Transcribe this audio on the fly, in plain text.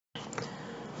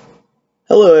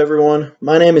Hello everyone,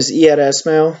 my name is Eyad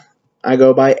Esmail. I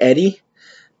go by Eddie.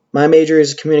 My major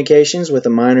is communications with a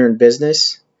minor in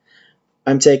business.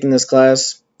 I'm taking this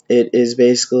class. It is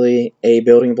basically a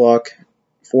building block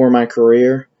for my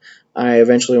career. I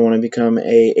eventually want to become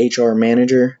a HR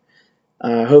manager,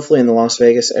 hopefully in the Las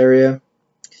Vegas area.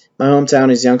 My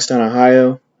hometown is Youngstown,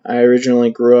 Ohio. I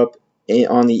originally grew up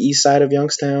on the east side of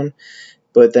Youngstown,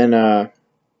 but then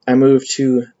I moved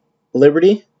to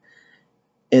Liberty.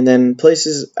 And then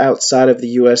places outside of the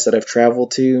U.S. that I've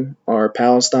traveled to are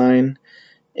Palestine,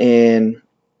 and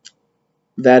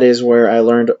that is where I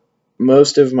learned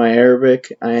most of my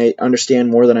Arabic. I understand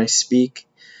more than I speak.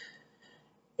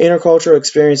 Intercultural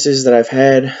experiences that I've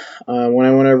had when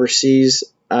I went overseas,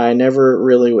 I never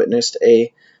really witnessed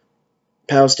a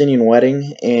Palestinian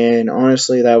wedding, and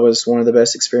honestly, that was one of the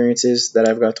best experiences that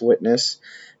I've got to witness.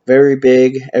 Very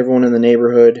big, everyone in the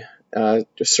neighborhood, the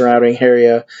surrounding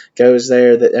area goes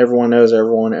there, that everyone knows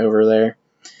everyone over there.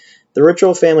 The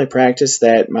ritual family practice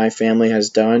that my family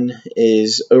has done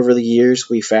is over the years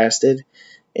we fasted,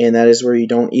 and that is where you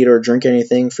don't eat or drink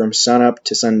anything from sunup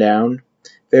to sundown.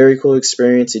 Very cool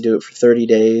experience. You do it for 30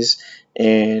 days,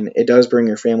 and it does bring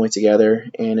your family together,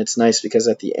 and it's nice because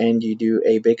at the end you do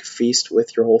a big feast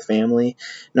with your whole family,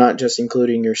 not just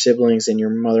including your siblings and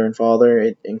your mother and father.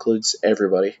 It includes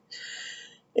everybody.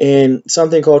 And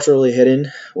something culturally hidden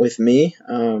with me,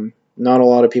 not a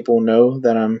lot of people know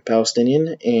that I'm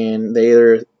Palestinian, and they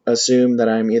either assume that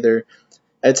I'm either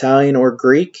Italian or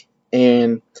Greek,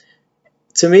 and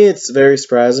to me it's very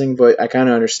surprising, but I kind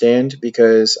of understand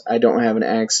because I don't have an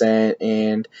accent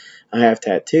and I have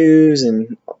tattoos,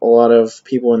 and a lot of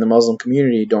people in the Muslim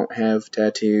community don't have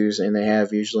tattoos and they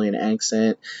have usually an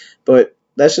accent, but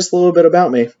that's just a little bit about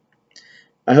me.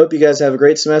 I hope you guys have a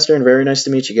great semester and very nice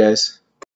to meet you guys.